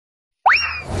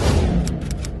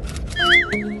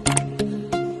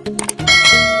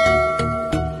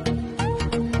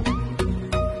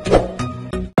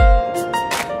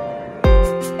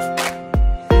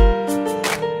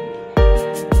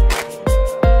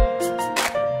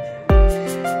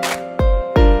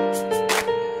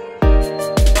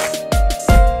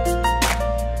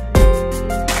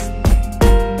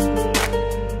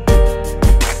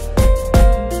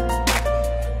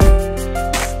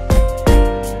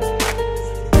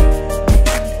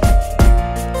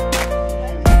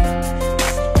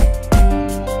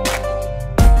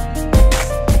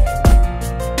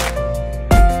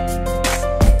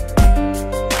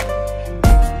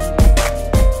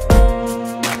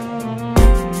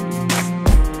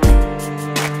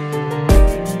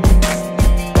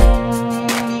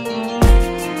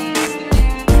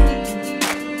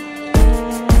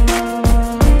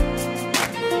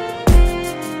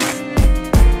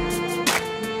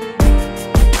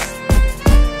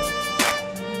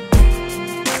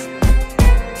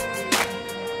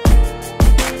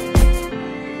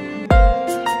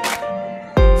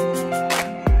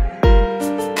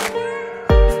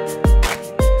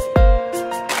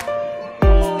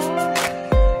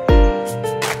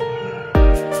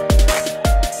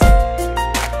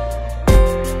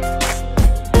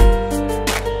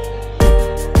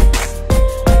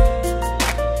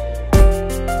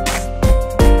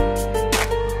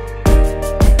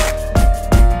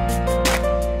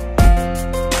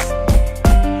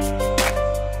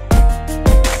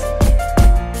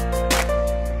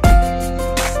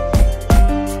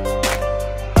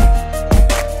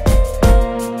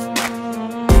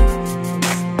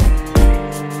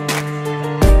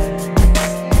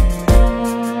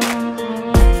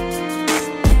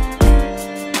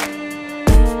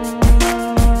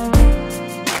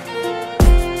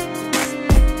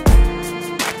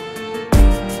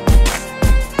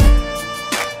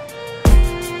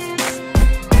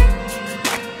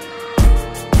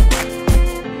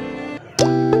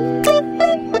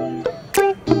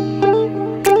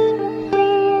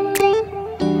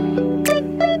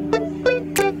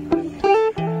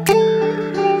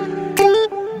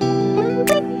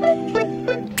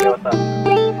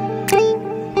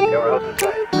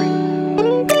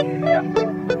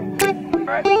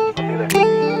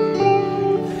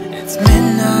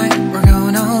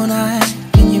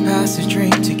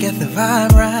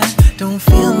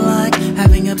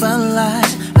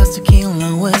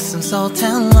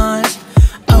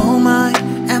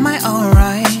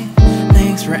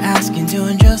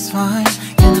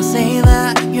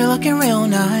looking real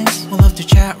nice. We'll love to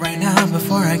chat right now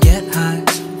before I get high.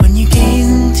 When you gaze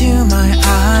into my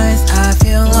eyes, I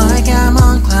feel like I'm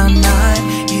on cloud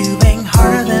nine. You bang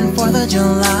harder than 4th of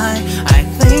July. I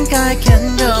think I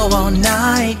can go all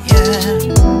night, yeah.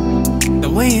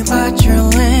 The way you bite your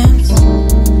lips,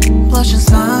 blush and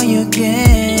smile you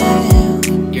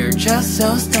give, you're just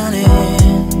so stunning.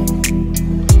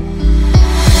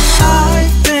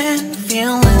 I've been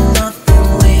feeling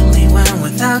nothing lately when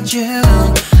without you.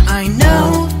 I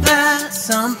know that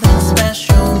something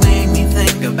special made me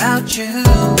think about you.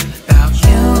 About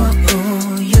you,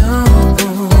 you, you.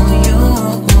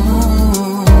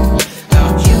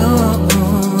 About you,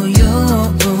 you,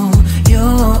 you.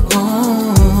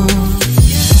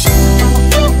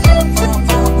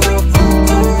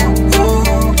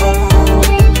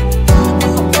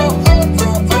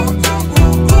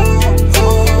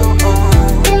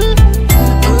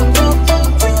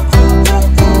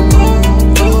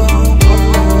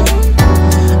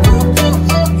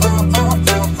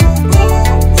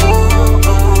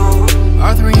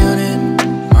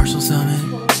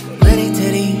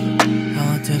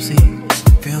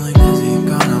 Feeling dizzy,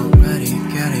 gone already.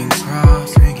 Getting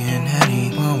cross, drinking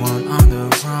Henny, pour one on the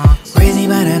rocks. Crazy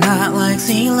but not like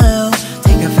CeeLo.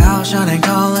 Take a foul shot and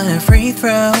call it a free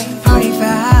throw. Party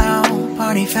foul,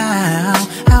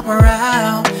 help her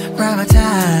out, grab a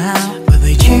towel. But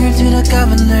they cheered to the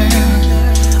governor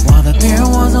while the beer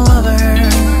was a lover.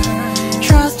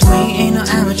 Trust we ain't no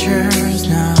amateurs,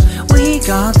 nah. We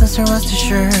got this, so rest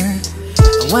assured.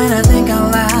 When I think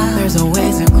out loud, there's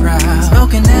always a crowd.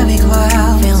 Smoking heavy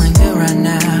cloud, feeling good right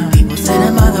now. People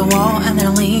sitting by the wall and they're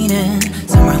leaning.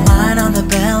 Some are lying on the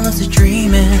bed, lucid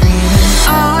dreaming.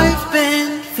 I've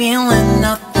been feeling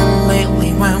nothing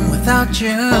lately when without you.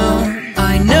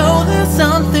 I know that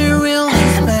something really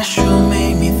special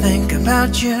made me think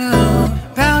about you.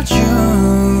 About you,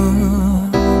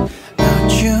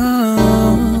 about you.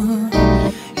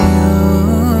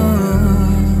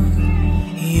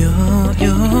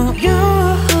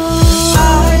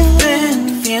 I've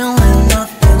been feeling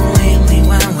nothing lately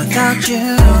when without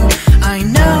you. I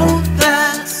know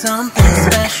that something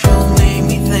special made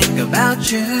me think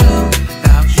about you.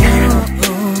 About you,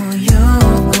 you,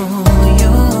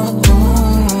 you.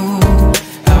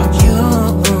 About you,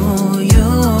 you,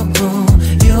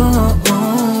 you.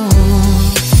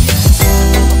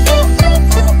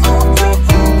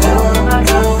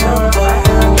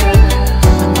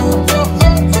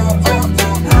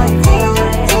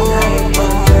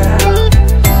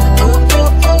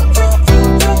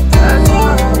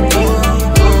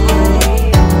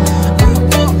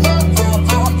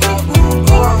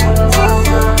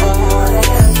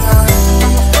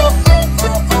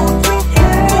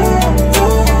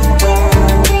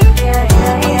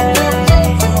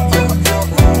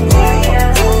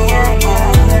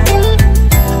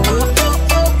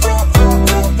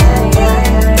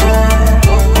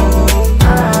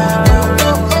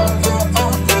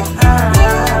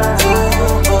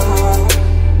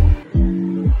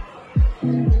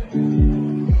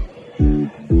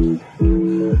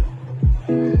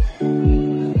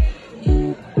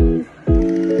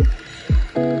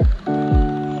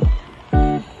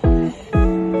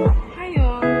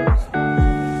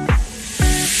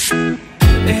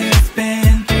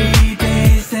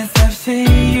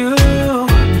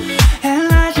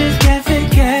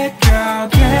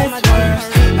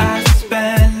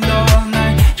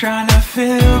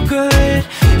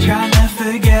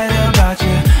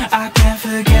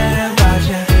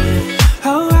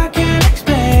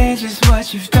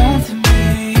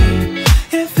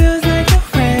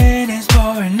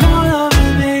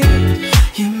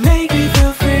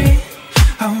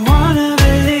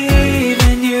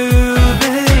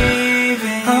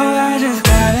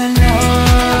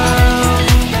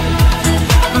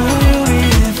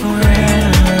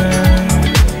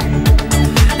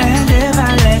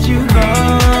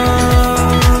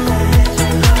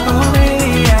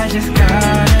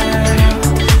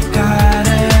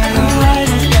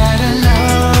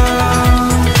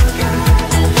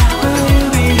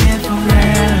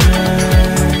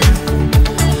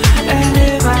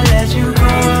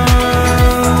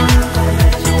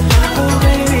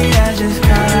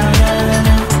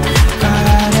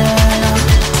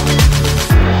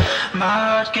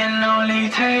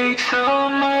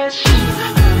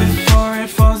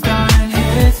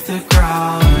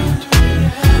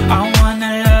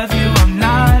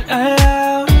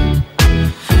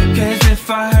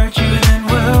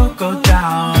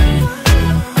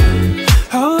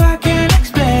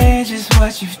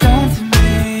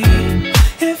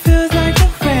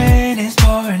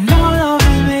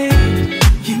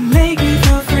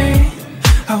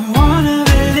 I